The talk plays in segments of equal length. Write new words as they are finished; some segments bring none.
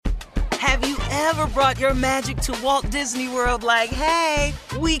Have you ever brought your magic to Walt Disney World like, hey,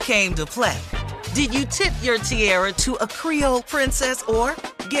 we came to play? Did you tip your tiara to a Creole princess or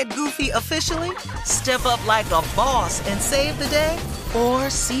get goofy officially? Step up like a boss and save the day? Or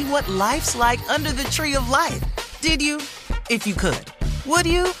see what life's like under the tree of life? Did you? If you could. Would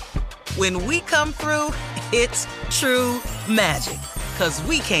you? When we come through, it's true magic. 'Cause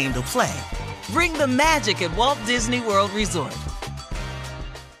we came to play. Bring the magic at Walt Disney World Resort.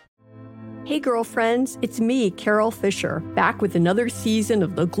 Hey girlfriends, it's me, Carol Fisher, back with another season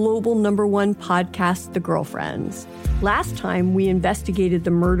of the global #1 podcast, The Girlfriends. Last time, we investigated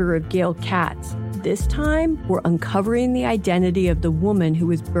the murder of Gail Katz. This time, we're uncovering the identity of the woman who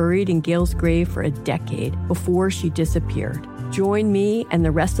was buried in Gail's grave for a decade before she disappeared. Join me and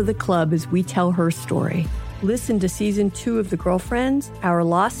the rest of the club as we tell her story. Listen to Season 2 of The Girlfriends, Our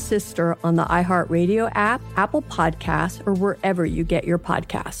Lost Sister on the iHeartRadio app, Apple Podcasts, or wherever you get your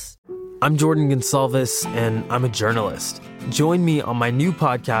podcasts. I'm Jordan Gonsalves, and I'm a journalist. Join me on my new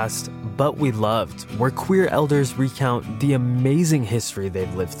podcast, But We Loved, where queer elders recount the amazing history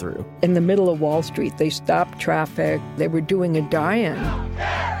they've lived through. In the middle of Wall Street, they stopped traffic. They were doing a die-in.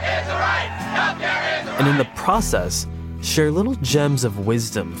 And in the process, share little gems of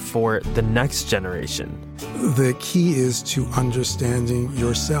wisdom for the next generation. The key is to understanding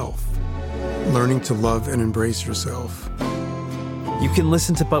yourself, learning to love and embrace yourself. You can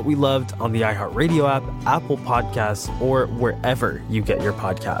listen to But We Loved on the iHeartRadio app, Apple Podcasts, or wherever you get your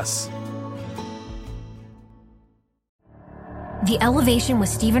podcasts. The Elevation with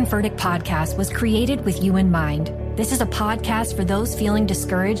Stephen Furtick podcast was created with you in mind. This is a podcast for those feeling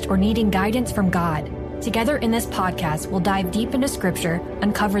discouraged or needing guidance from God. Together in this podcast, we'll dive deep into Scripture,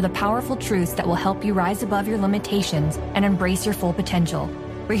 uncover the powerful truths that will help you rise above your limitations and embrace your full potential.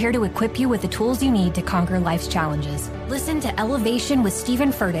 We're here to equip you with the tools you need to conquer life's challenges. Listen to Elevation with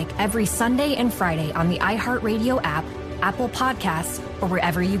Stephen Furtick every Sunday and Friday on the iHeartRadio app, Apple Podcasts, or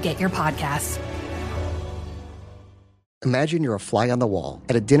wherever you get your podcasts. Imagine you're a fly on the wall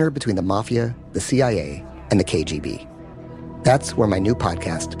at a dinner between the Mafia, the CIA, and the KGB. That's where my new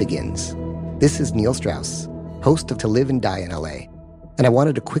podcast begins. This is Neil Strauss, host of To Live and Die in LA, and I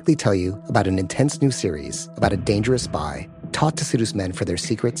wanted to quickly tell you about an intense new series about a dangerous spy taught to seduce men for their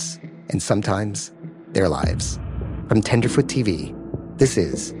secrets and sometimes their lives. From Tenderfoot TV, this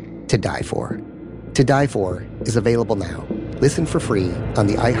is To Die For. To Die For is available now. Listen for free on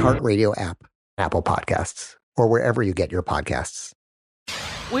the iHeartRadio app, Apple Podcasts, or wherever you get your podcasts.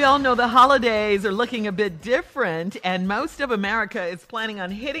 We all know the holidays are looking a bit different, and most of America is planning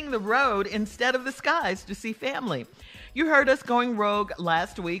on hitting the road instead of the skies to see family. You heard us going rogue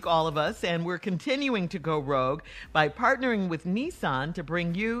last week, all of us, and we're continuing to go rogue by partnering with Nissan to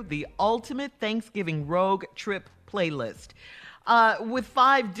bring you the ultimate Thanksgiving rogue trip playlist. With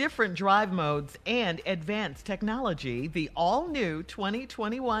 5 different drive modes and advanced technology, the all-new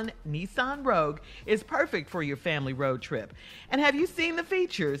 2021 Nissan Rogue is perfect for your family road trip. And have you seen the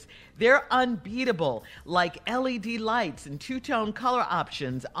features? They're unbeatable, like LED lights and two-tone color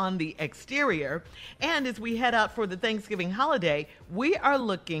options on the exterior. And as we head out for the Thanksgiving holiday, we are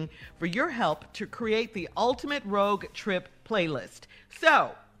looking for your help to create the ultimate rogue trip playlist.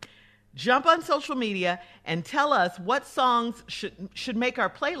 So, jump on social media and tell us what songs should make our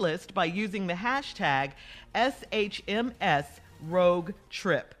playlist by using the hashtag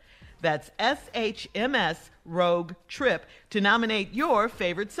SHMSRogueTrip. That's SHMS Rogue Trip to nominate your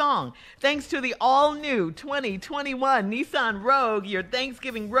favorite song. Thanks to the all-new 2021 Nissan Rogue, your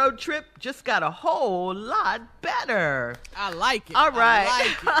Thanksgiving road trip just got a whole lot better. I like it. All right.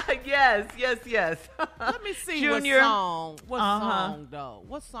 I like it. Yes. Let me see Junior. What song, though?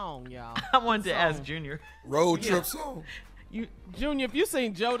 What song, y'all? I wanted to ask Junior. Road trip song. Junior, if you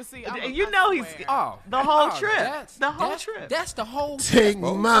seen Jodeci, he's the whole trip. That's the whole Take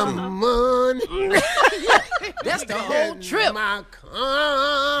my money. That's the whole trip. My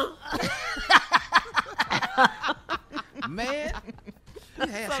car. Man, we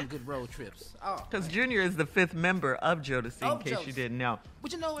had some good road trips. Because Junior is the 5th member of Jodeci, in case you didn't know.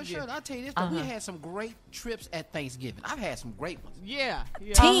 But you know what, Shirley? I'll tell you this, though. We had some great trips at Thanksgiving. I've had some great ones. Yeah.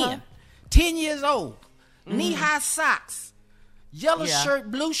 10 years old, knee-high socks, yellow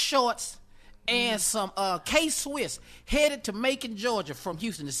shirt, blue shorts, and some K-Swiss, headed to Macon, Georgia from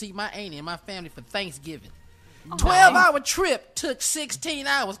Houston to see my auntie and my family for Thanksgiving. 12-hour trip took 16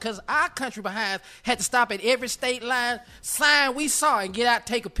 hours because our country behinds had to stop at every state line sign we saw and get out,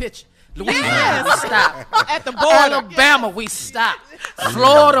 take a picture. Louisiana, we stopped. At the border. Alabama, we stopped.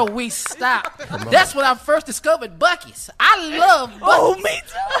 Florida, we stopped. That's when I first discovered Buc-ee's. I love Buc-ee's. Oh, me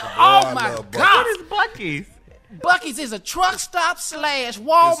too. Oh, my God. What is Buc-ee's? Buc-ee's is a truck stop /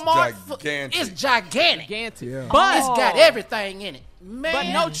 Walmart. It's gigantic. Yeah. But it's got everything in it. Man. But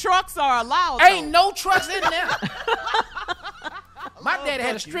no trucks are allowed. Ain't no trucks in there. My daddy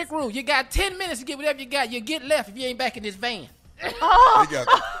had a strict rule. You got 10 minutes to get whatever you got. You get left if you ain't back in this van.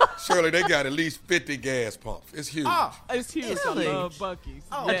 Shirley, they got at least 50 gas pumps. It's huge. It's huge. Really? I love Buc-ee's.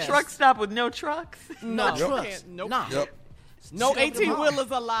 A truck stop with no trucks? No trucks. Nope. Yep. No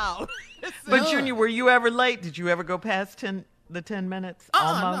 18-wheelers allowed. But Junior, were you ever late? Did you ever go past the 10 minutes?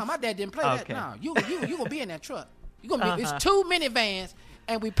 Almost? No, my dad didn't play that. No, you gonna be in that truck. You gonna be. It's 2 minivans,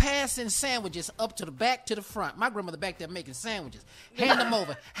 and we passing sandwiches up to the back to the front. My grandmother back there making sandwiches. Hand them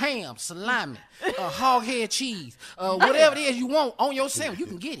over, ham, salami, hog head cheese, whatever it is you want on your sandwich. You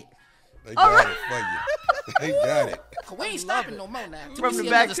can get it. They got it for you. They got it. We ain't stopping no more now. From the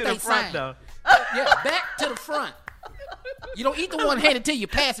back to the front, though. Yeah, back to the front. You don't eat the one handed to you,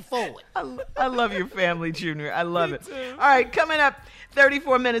 pass it forward. I love your family, Junior. I love it. All right, coming up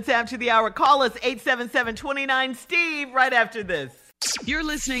 34 minutes after the hour. Call us 877-29-STEVE right after this. You're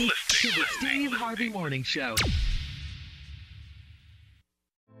listening to the Steve Harvey Morning Show.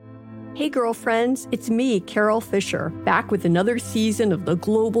 Hey girlfriends, it's me, Carol Fisher, back with another season of the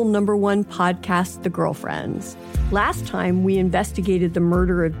global #1 podcast, The Girlfriends. Last time, we investigated the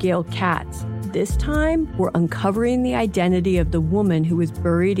murder of Gail Katz. This time, we're uncovering the identity of the woman who was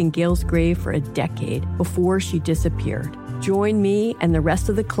buried in Gail's grave for a decade before she disappeared. Join me and the rest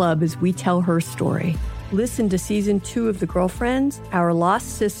of the club as we tell her story. Listen to Season 2 of The Girlfriends, Our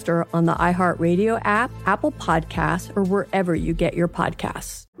Lost Sister on the iHeartRadio app, Apple Podcasts, or wherever you get your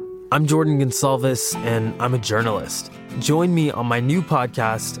podcasts. I'm Jordan Gonsalves, and I'm a journalist. Join me on my new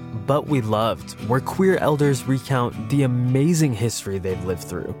podcast, But We Loved, where queer elders recount the amazing history they've lived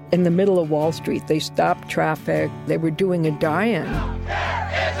through. In the middle of Wall Street, they stopped traffic. They were doing a die-in.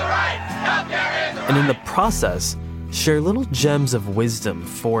 And in the process, share little gems of wisdom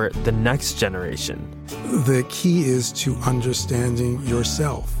for the next generation. The key is to understanding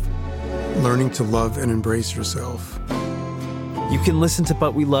yourself, learning to love and embrace yourself. You can listen to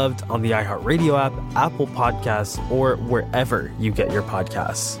But We Loved on the iHeartRadio app, Apple Podcasts, or wherever you get your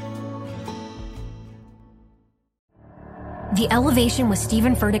podcasts. The Elevation with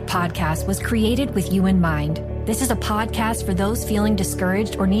Stephen Furtick podcast was created with you in mind. This is a podcast for those feeling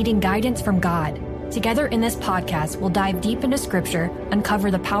discouraged or needing guidance from God. Together in this podcast, we'll dive deep into Scripture,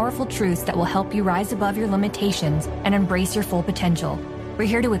 uncover the powerful truths that will help you rise above your limitations and embrace your full potential. We're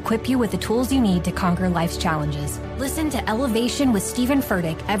here to equip you with the tools you need to conquer life's challenges. Listen to Elevation with Stephen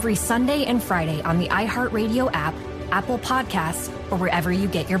Furtick every Sunday and Friday on the iHeartRadio app, Apple Podcasts, or wherever you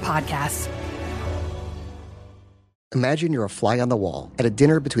get your podcasts. Imagine you're a fly on the wall at a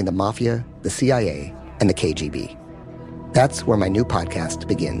dinner between the Mafia, the CIA, and the KGB. That's where my new podcast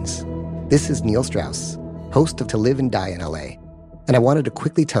begins. This is Neil Strauss, host of To Live and Die in LA, and I wanted to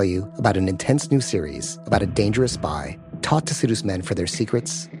quickly tell you about an intense new series about a dangerous spy taught to seduce men for their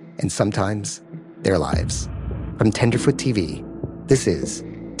secrets and sometimes their lives. From Tenderfoot TV, this is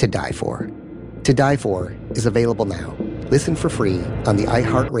To Die For. To Die For is available now. Listen for free on the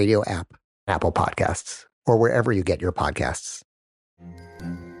iHeartRadio app, Apple Podcasts, or wherever you get your podcasts.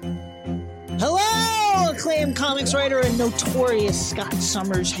 Hello, acclaimed comics writer and notorious Scott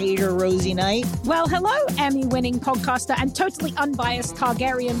Summers hater, Rosie Knight. Well, hello, Emmy-winning podcaster and totally unbiased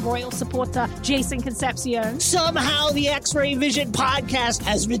Targaryen royal supporter, Jason Concepcion. Somehow the X-Ray Vision podcast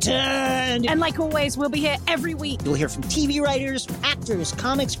has returned. And like always, we'll be here every week. You'll hear from TV writers, actors,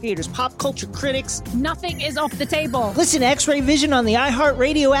 comics creators, pop culture critics. Nothing is off the table. Listen to X-Ray Vision on the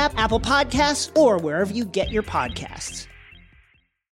iHeartRadio app, Apple Podcasts, or wherever you get your podcasts.